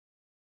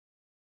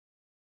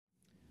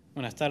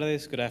Buenas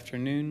tardes, good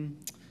afternoon.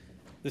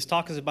 This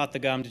talk is about the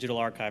GAM Digital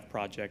Archive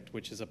Project,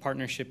 which is a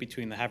partnership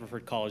between the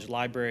Haverford College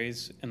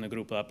Libraries and the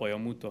Grupo de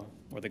Apoyo Mutuo,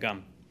 or the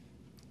GAM.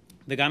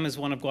 The GAM is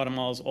one of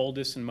Guatemala's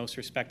oldest and most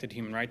respected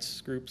human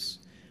rights groups,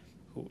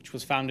 which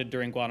was founded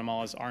during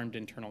Guatemala's armed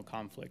internal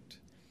conflict.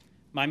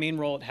 My main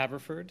role at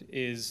Haverford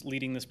is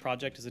leading this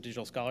project as a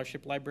digital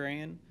scholarship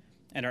librarian,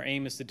 and our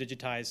aim is to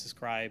digitize,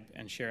 describe,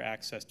 and share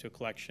access to a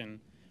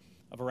collection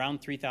of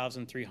around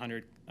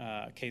 3,300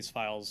 case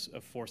files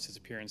of forced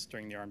disappearance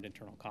during the armed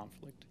internal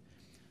conflict.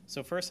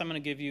 So first, I'm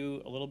going to give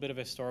you a little bit of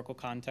historical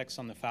context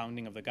on the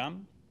founding of the GAM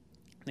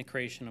and the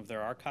creation of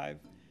their archive.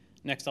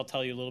 Next, I'll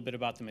tell you a little bit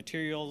about the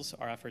materials,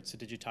 our efforts to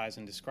digitize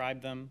and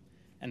describe them,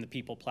 and the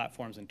people,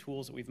 platforms, and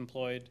tools that we've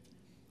employed.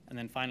 And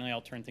then finally, I'll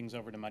turn things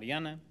over to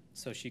Mariana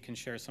so she can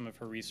share some of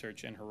her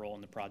research and her role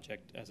in the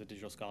project as a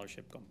digital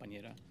scholarship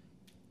compañera.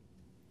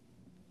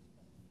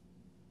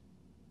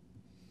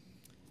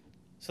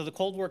 So the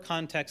Cold War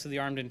context of the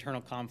armed internal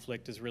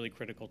conflict is really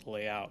critical to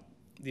lay out.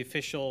 The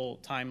official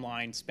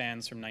timeline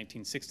spans from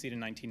 1960 to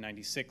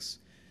 1996,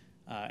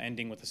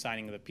 ending with the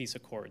signing of the peace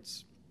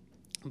accords.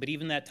 But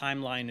even that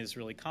timeline is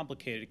really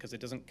complicated because it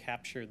doesn't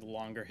capture the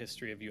longer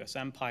history of U.S.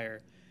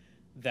 empire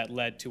that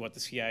led to what the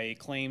CIA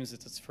claims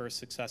is its first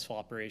successful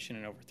operation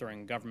in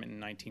overthrowing government in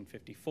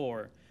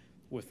 1954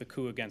 with the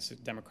coup against the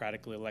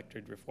democratically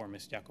elected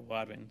reformist Jacobo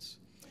Arbenz.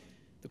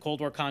 The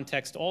Cold War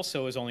context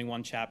also is only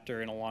one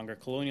chapter in a longer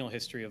colonial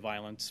history of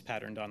violence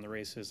patterned on the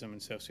racism and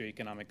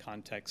socioeconomic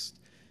context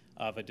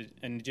of an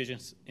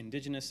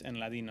indigenous and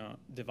Latino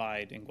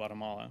divide in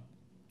Guatemala.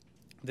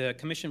 The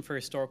Commission for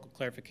Historical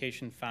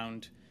Clarification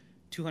found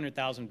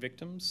 200,000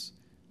 victims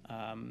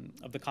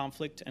of the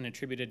conflict and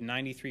attributed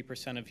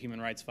 93% of human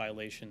rights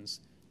violations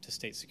to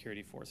state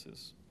security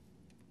forces.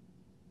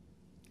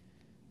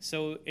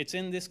 So it's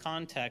in this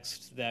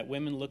context that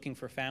women looking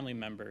for family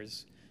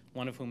members,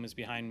 one of whom is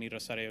behind me,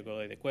 Rosario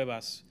Godoy de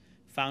Cuevas,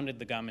 founded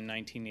the GAM in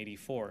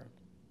 1984.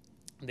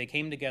 They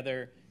came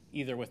together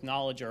either with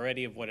knowledge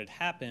already of what had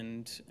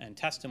happened and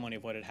testimony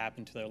of what had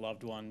happened to their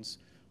loved ones,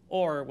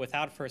 or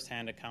without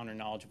firsthand account or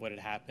knowledge of what had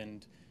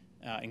happened,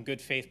 in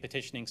good faith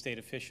petitioning state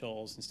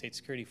officials and state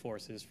security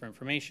forces for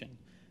information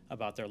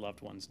about their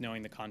loved ones,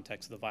 knowing the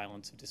context of the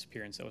violence of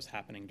disappearance that was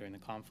happening during the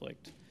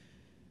conflict.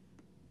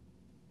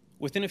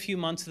 Within a few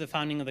months of the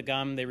founding of the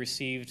GAM, they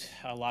received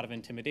a lot of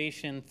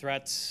intimidation,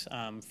 threats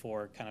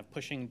for kind of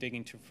pushing,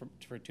 digging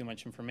for too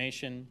much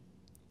information.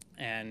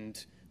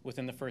 And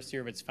within the first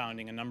year of its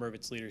founding, a number of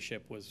its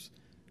leadership was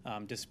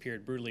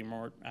brutally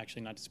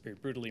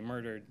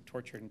murdered,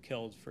 tortured, and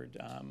killed for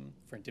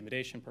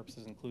intimidation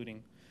purposes,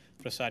 including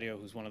Rosario,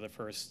 who's one of the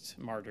first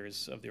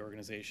martyrs of the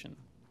organization.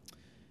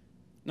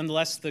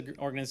 Nonetheless, the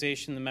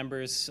organization, the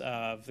members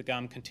of the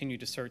GAM continued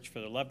to search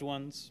for their loved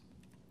ones,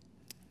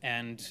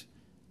 and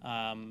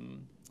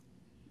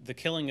the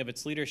killing of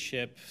its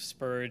leadership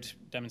spurred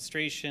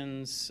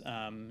demonstrations,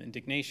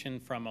 indignation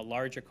from a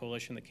larger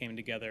coalition that came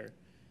together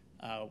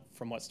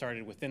from what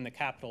started within the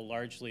capital,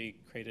 largely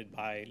created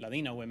by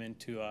Latino women,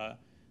 to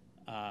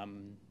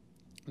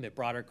the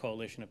broader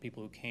coalition of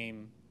people who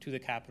came to the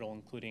capital,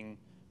 including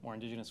more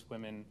indigenous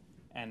women,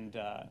 and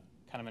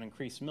kind of an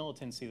increased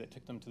militancy that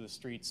took them to the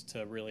streets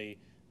to really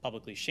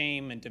publicly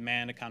shame and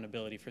demand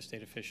accountability for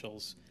state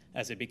officials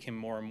as they became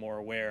more and more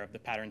aware of the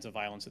patterns of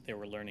violence that they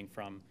were learning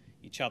from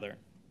each other.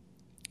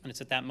 And it's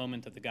at that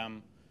moment that the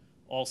GAM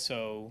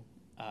also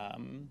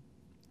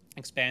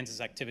expands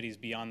its activities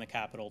beyond the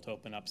capital to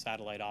open up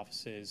satellite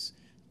offices,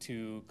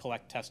 to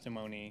collect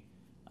testimony,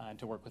 and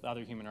to work with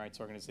other human rights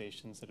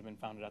organizations that have been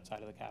founded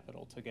outside of the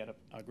capital to get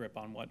a grip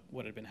on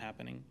what had been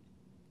happening.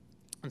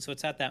 And so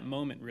it's at that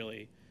moment,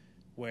 really,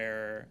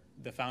 where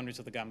the founders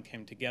of the GAM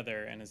came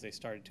together, and as they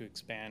started to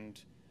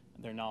expand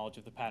their knowledge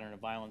of the pattern of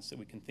violence, that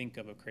we can think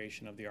of a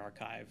creation of the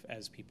archive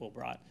as people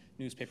brought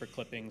newspaper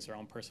clippings, their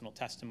own personal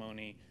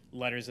testimony,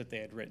 letters that they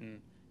had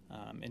written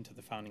into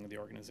the founding of the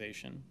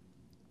organization.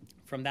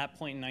 From that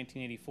point in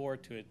 1984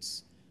 to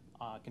its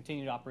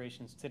continued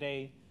operations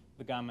today,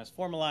 the GAM has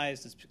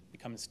formalized, it's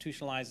become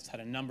institutionalized, it's had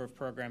a number of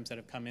programs that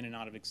have come in and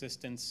out of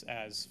existence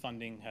as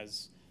funding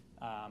has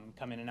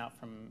come in and out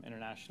from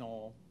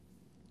international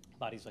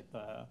bodies like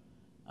the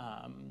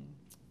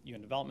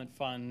UN Development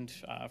Fund,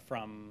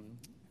 from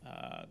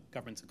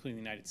governments including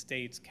the United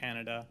States,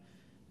 Canada,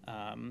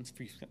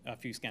 a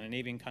few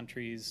Scandinavian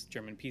countries,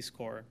 German Peace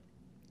Corps.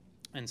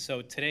 And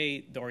so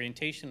today, the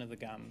orientation of the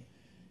GAM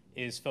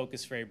is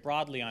focused very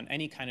broadly on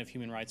any kind of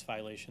human rights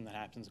violation that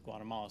happens in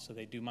Guatemala. So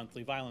they do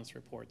monthly violence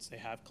reports. They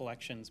have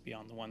collections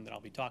beyond the one that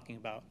I'll be talking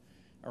about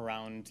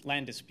around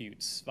land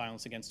disputes,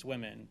 violence against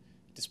women,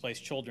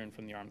 displaced children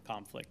from the armed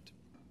conflict.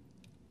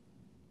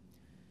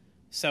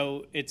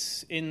 So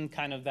it's in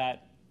kind of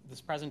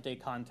this present day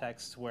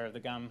context where the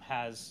GAM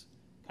has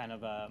kind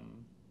of a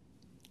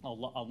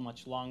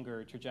much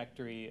longer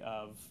trajectory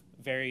of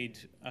varied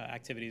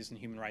activities and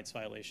human rights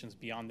violations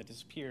beyond the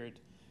disappeared,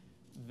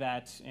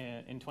 that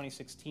in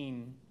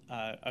 2016,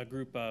 a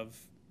group of,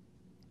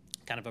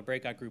 kind of a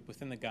breakout group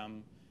within the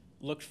GAM,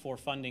 looked for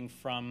funding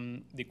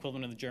from the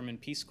equivalent of the German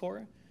Peace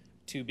Corps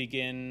to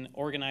begin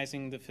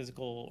organizing the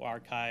physical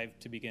archive,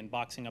 to begin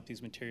boxing up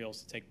these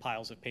materials, to take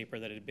piles of paper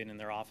that had been in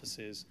their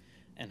offices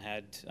and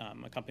had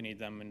accompanied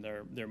them in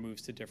their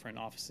moves to different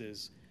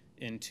offices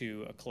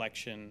into a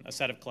collection, a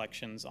set of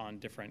collections on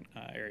different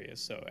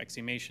areas. So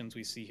exhumations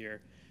we see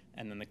here,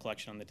 and then the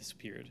collection on the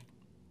disappeared.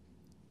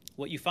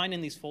 What you find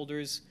in these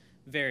folders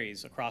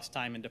varies across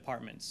time and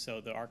departments.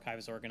 So the archive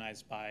is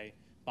organized by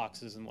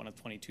boxes in one of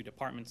 22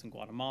 departments in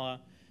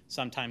Guatemala.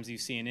 Sometimes you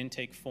see an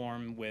intake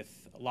form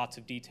with lots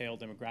of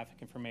detailed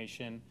demographic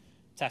information,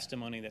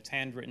 testimony that's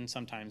handwritten,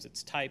 sometimes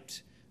it's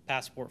typed,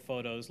 passport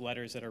photos,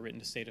 letters that are written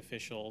to state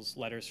officials,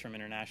 letters from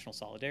international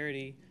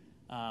solidarity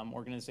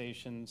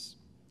organizations.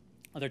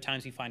 Other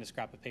times you find a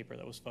scrap of paper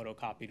that was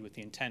photocopied with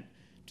the intent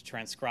to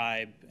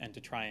transcribe and to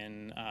try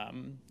and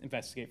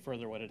investigate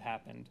further what had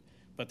happened.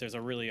 But there's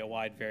a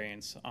wide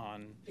variance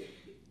on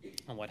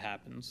what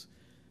happens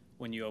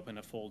when you open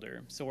a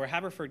folder. So where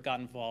Haverford got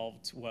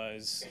involved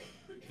was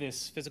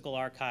this physical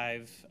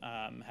archive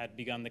had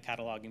begun the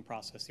cataloging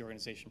process, the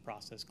organization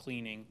process,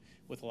 cleaning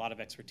with a lot of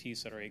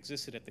expertise that already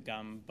existed at the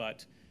GUM,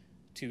 but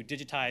to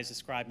digitize,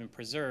 describe, and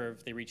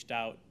preserve, they reached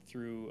out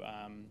through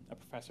a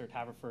professor at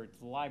Haverford to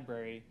the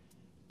library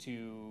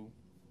to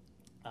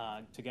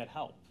get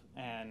help.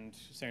 And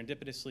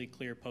serendipitously,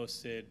 CLEAR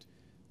posted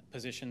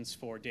positions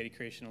for data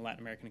creation in Latin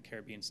American and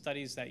Caribbean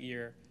studies that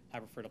year.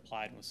 Haverford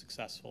applied and was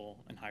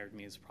successful and hired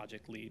me as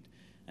project lead.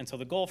 And so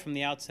the goal from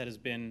the outset has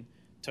been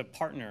to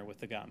partner with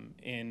the GUM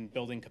in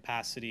building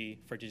capacity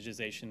for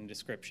digitization and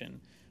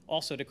description.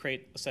 Also to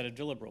create a set of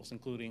deliverables,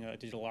 including a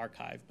digital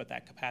archive, but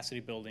that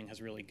capacity building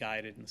has really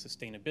guided, and the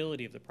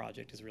sustainability of the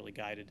project has really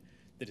guided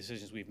the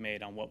decisions we've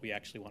made on what we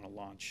actually want to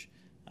launch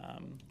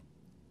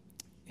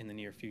in the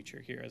near future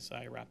here as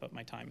I wrap up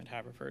my time at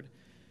Haverford.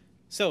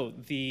 So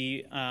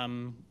the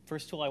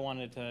first tool I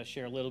wanted to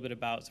share a little bit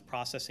about is the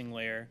processing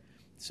layer.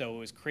 So it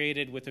was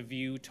created with a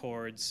view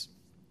towards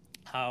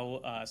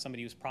how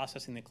somebody who's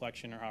processing the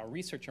collection or how a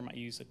researcher might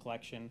use the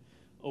collection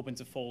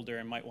opens a folder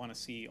and might want to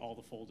see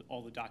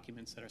all the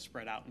documents that are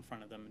spread out in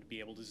front of them and be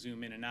able to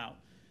zoom in and out.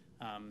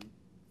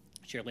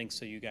 Share links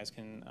so you guys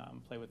can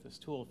play with this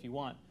tool if you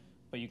want.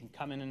 But you can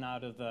come in and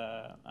out of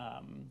the,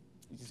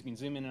 you can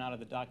zoom in and out of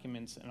the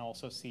documents and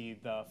also see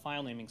the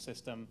file naming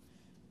system.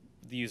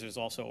 The user is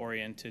also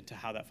oriented to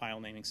how that file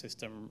naming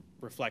system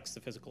reflects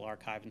the physical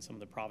archive and some of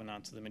the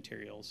provenance of the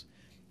materials.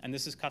 And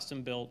this is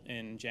custom built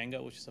in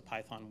Django, which is a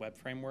Python web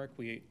framework.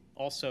 We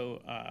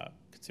also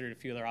considered a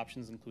few other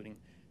options, including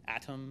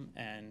Atom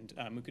and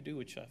Mukadu,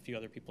 which a few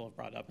other people have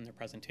brought up in their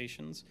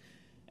presentations.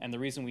 And the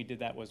reason we did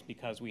that was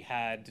because we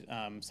had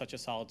such a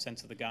solid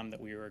sense of the GUM that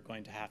we were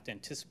going to have to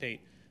anticipate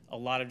a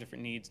lot of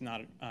different needs,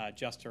 not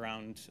just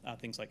around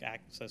things like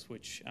access,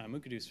 which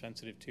Mukadu is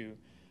sensitive to,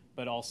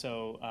 but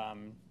also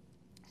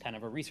kind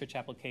of a research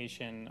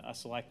application, a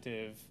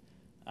selective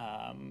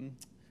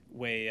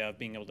way of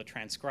being able to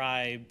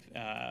transcribe,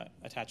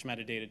 attach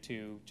metadata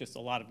to, just a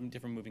lot of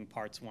different moving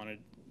parts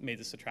made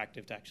this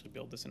attractive to actually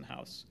build this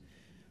in-house.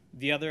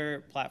 The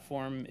other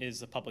platform is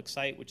the public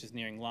site, which is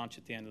nearing launch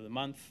at the end of the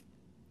month,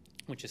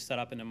 which is set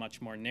up in a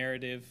much more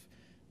narrative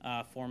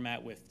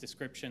format with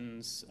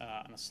descriptions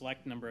on a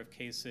select number of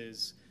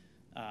cases.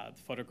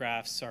 The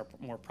photographs are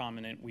more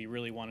prominent. We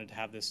really wanted to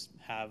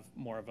have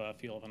more of a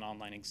feel of an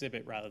online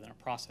exhibit rather than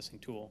a processing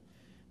tool,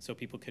 so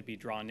people could be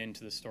drawn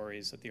into the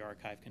stories that the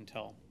archive can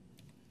tell.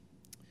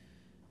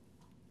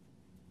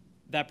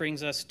 That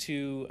brings us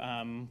to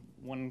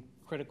one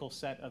critical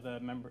set of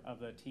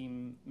the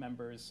team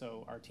members.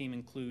 So our team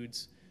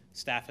includes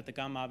staff at the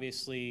GUM,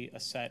 obviously, a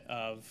set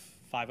of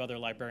 5 other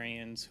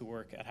librarians who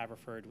work at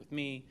Haverford with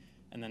me,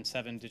 and then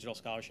 7 digital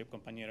scholarship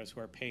compañeros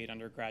who are paid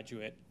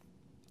undergraduate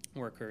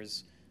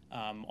workers,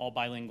 all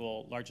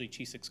bilingual, largely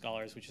CHISIC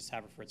scholars, which is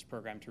Haverford's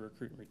program to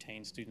recruit and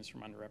retain students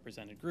from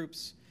underrepresented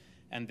groups.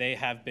 And they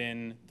have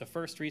been the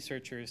first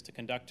researchers to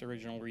conduct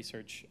original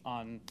research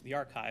on the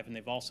archive, and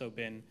they've also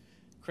been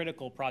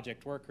critical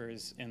project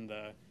workers in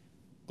the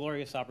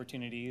glorious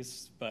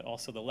opportunities, but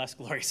also the less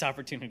glorious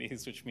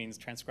opportunities, which means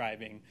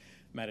transcribing,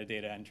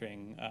 metadata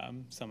entering,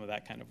 some of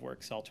that kind of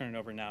work. So I'll turn it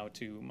over now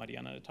to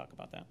Mariana to talk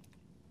about that.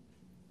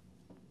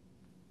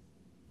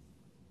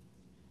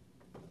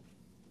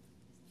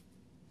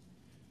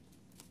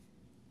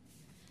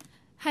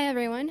 Hi,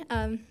 everyone.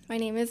 My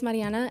name is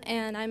Mariana,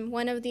 and I'm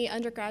one of the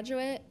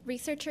undergraduate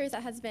researchers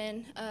that has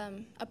been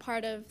a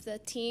part of the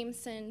team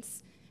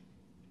since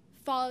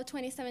fall of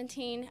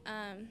 2017.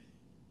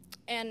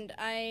 And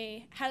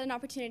I had an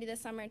opportunity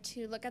this summer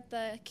to look at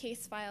the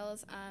case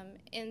files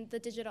in the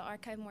digital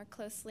archive more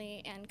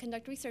closely and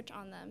conduct research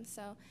on them.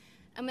 So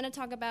I'm going to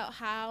talk about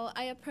how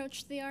I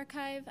approached the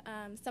archive,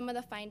 some of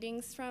the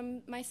findings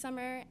from my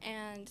summer,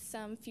 and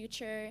some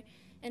future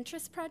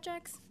interest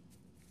projects.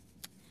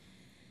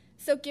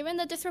 So given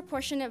the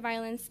disproportionate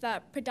violence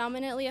that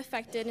predominantly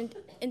affected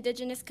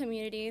indigenous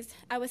communities,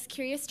 I was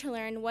curious to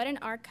learn what an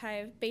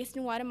archive based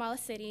in Guatemala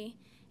City,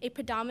 a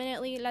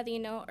predominantly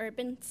Ladino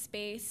urban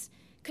space,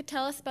 could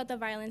tell us about the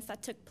violence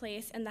that took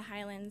place in the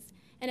Highlands,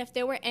 and if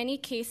there were any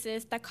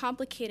cases that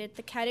complicated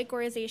the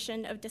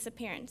categorization of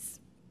disappearance.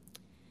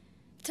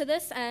 To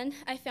this end,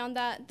 I found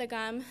that the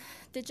GAM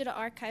Digital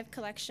Archive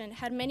collection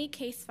had many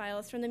case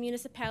files from the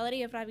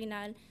municipality of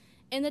Rabinal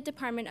in the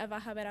Department of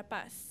Baja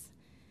Verapaz.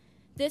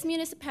 This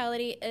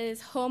municipality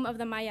is home of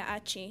the Maya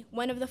Achi,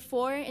 one of the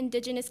 4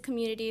 indigenous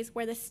communities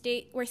where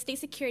state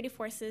security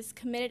forces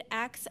committed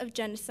acts of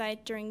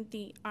genocide during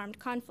the armed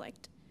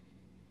conflict.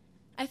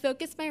 I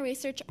focused my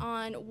research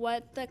on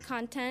what the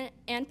content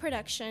and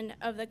production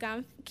of the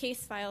GAM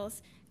case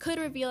files could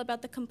reveal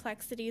about the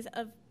complexities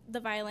of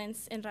the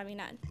violence in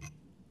Rabinal.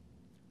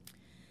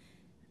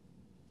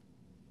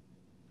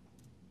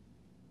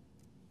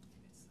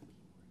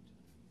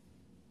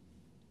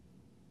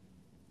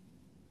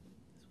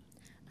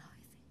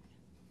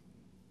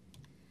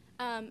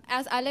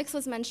 As Alex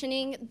was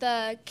mentioning,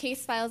 the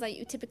case files that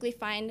you typically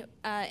find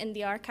in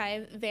the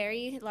archive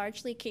vary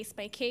largely case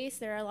by case.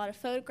 There are a lot of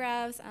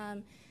photographs,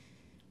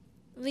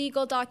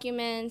 legal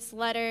documents,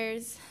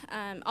 letters,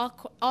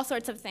 all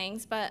sorts of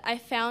things. But I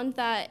found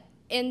that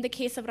in the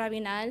case of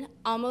Rabinal,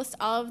 almost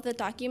all of the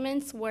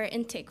documents were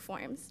intake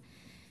forms.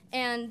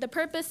 And the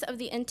purpose of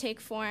the intake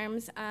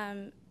forms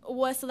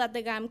was so that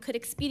the GAM could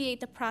expedite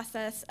the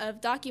process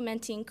of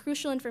documenting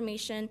crucial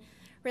information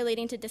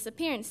relating to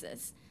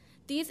disappearances.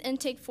 These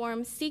intake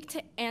forms seek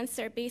to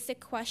answer basic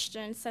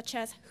questions such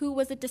as who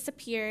was it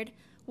disappeared,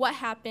 what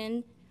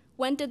happened,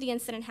 when did the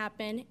incident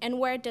happen, and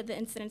where did the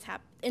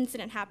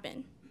incident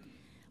happen.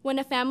 When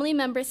a family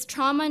member's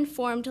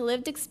trauma-informed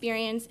lived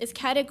experience is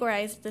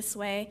categorized this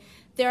way,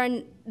 they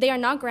are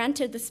not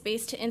granted the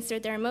space to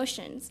insert their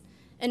emotions.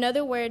 In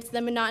other words,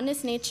 the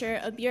monotonous nature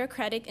of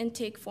bureaucratic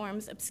intake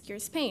forms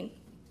obscures pain.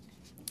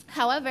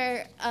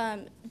 However,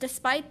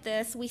 despite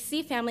this, we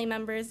see family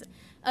members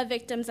of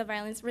victims of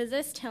violence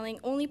resist telling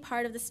only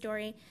part of the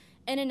story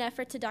in an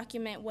effort to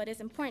document what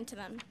is important to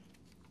them.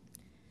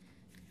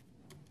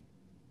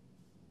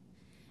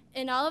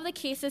 In all of the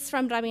cases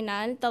from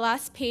Rabinal, the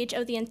last page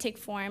of the intake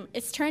form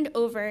is turned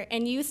over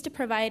and used to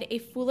provide a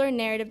fuller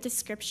narrative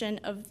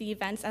description of the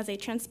events as they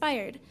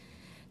transpired.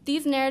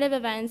 These narrative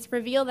events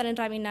reveal that in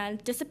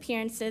Rabinal,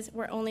 disappearances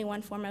were only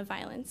one form of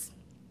violence.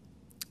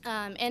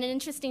 And an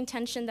interesting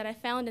tension that I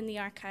found in the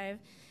archive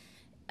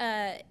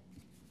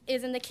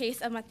is in the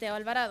case of Mateo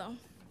Alvarado.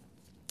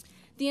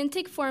 The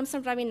intake forms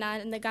from Rabinal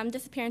in the GAM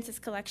disappearances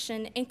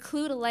collection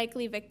include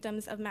likely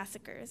victims of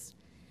massacres.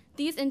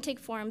 These intake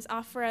forms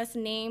offer us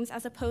names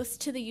as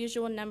opposed to the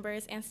usual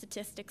numbers and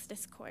statistics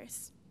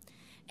discourse.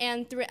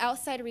 And through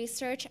outside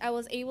research, I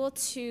was able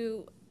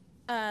to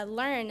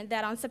learn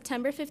that on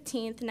September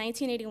 15th,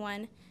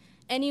 1981,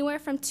 anywhere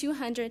from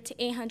 200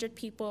 to 800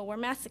 people were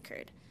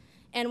massacred.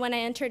 And when I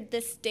entered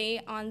this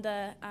date on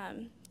the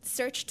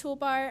search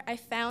toolbar, I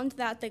found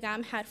that the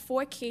GAM had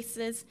 4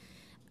 cases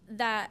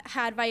that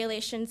had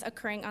violations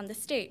occurring on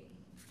this date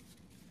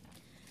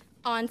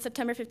on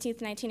September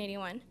 15th,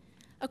 1981.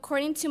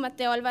 According to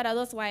Mateo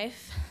Alvarado's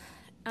wife,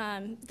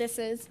 this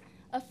is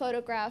a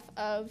photograph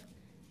of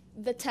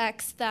the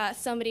text that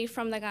somebody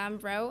from the GAM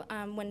wrote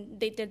when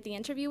they did the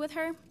interview with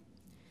her.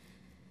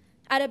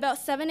 At about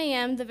 7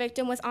 a.m., the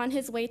victim was on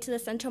his way to the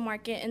central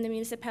market in the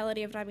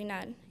municipality of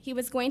Rabinal. He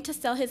was going to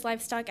sell his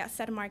livestock at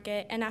said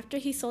market, and after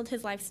he sold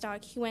his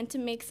livestock, he went to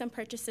make some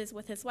purchases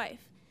with his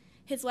wife.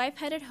 His wife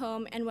headed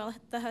home, and while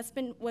the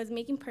husband was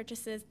making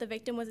purchases, the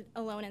victim was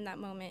alone in that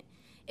moment.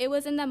 It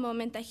was in that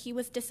moment that he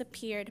was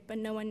disappeared, but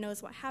no one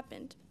knows what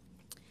happened.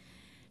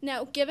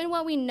 Now, given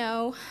what we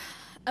know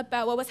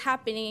about what was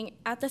happening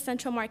at the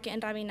central market in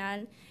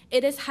Rabinal,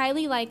 it is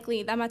highly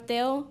likely that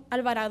Mateo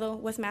Alvarado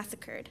was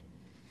massacred.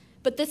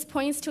 But this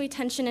points to a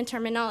tension in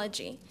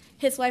terminology.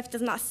 His wife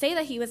does not say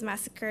that he was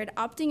massacred,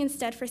 opting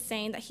instead for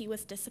saying that he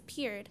was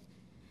disappeared.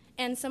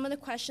 And some of the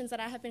questions that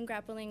I have been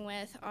grappling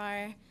with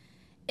are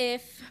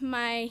if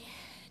my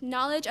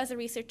knowledge as a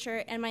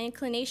researcher and my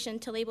inclination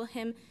to label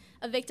him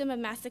a victim of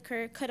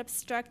massacre could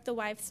obstruct the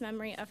wife's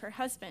memory of her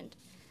husband.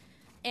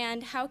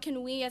 And how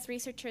can we as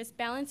researchers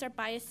balance our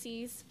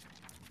biases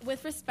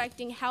with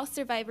respecting how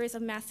survivors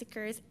of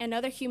massacres and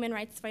other human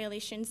rights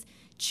violations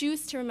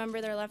choose to remember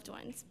their loved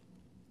ones?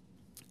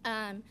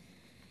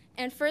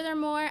 And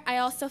furthermore, I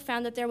also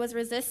found that there was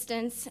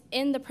resistance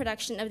in the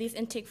production of these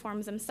intake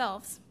forms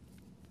themselves.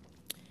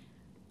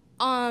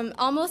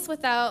 Almost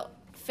without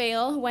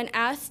fail, when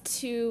asked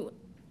to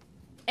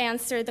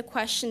answer the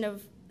question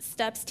of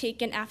steps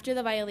taken after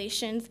the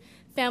violations,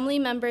 family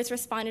members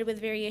responded with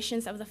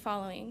variations of the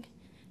following.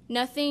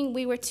 Nothing,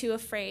 we were too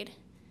afraid.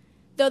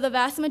 Though the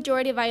vast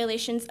majority of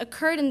violations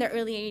occurred in the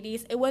early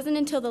 80s, it wasn't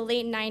until the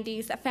late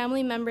 90s that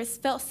family members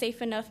felt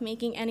safe enough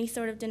making any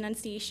sort of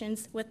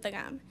denunciations with the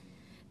GAM.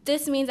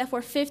 This means that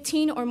for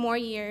 15 or more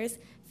years,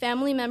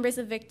 family members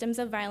of victims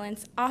of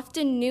violence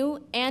often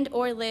knew and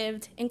or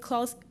lived in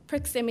close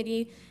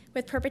proximity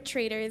with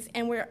perpetrators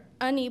and were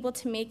unable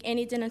to make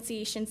any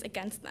denunciations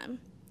against them.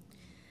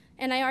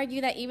 And I argue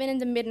that even in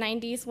the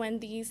mid-90s, when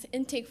these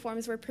intake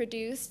forms were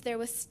produced, there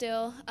was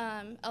still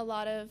a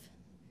lot of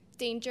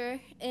danger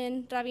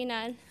in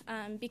Rabinal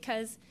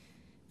because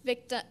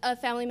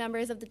family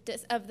members of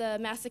the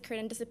massacred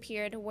and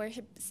disappeared were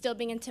still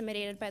being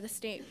intimidated by the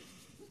state.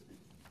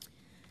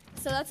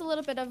 So that's a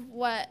little bit of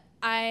what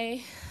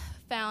I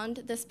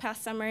found this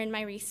past summer in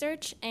my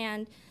research,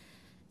 and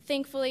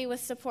thankfully with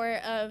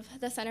support of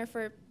the Center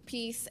for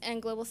Peace and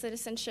Global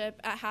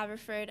Citizenship at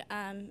Haverford,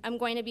 I'm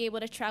going to be able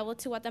to travel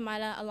to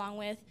Guatemala along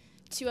with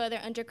 2 other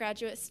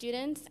undergraduate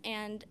students,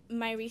 and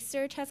my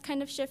research has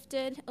kind of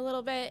shifted a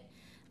little bit.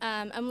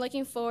 I'm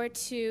looking forward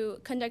to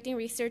conducting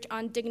research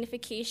on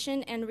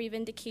dignification and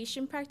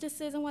reivindication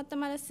practices in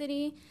Guatemala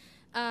City.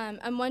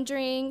 I'm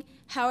wondering,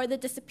 how are the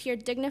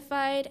disappeared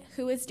dignified?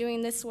 Who is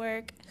doing this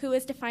work? Who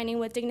is defining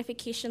what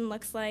dignification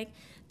looks like?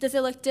 Does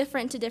it look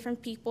different to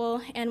different people?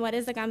 And what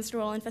is the GAM's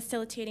role in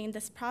facilitating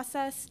this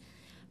process?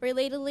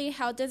 Relatedly,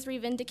 how does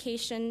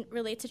reivindication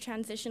relate to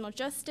transitional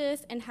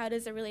justice, and how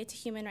does it relate to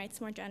human rights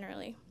more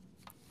generally?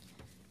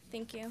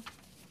 Thank you.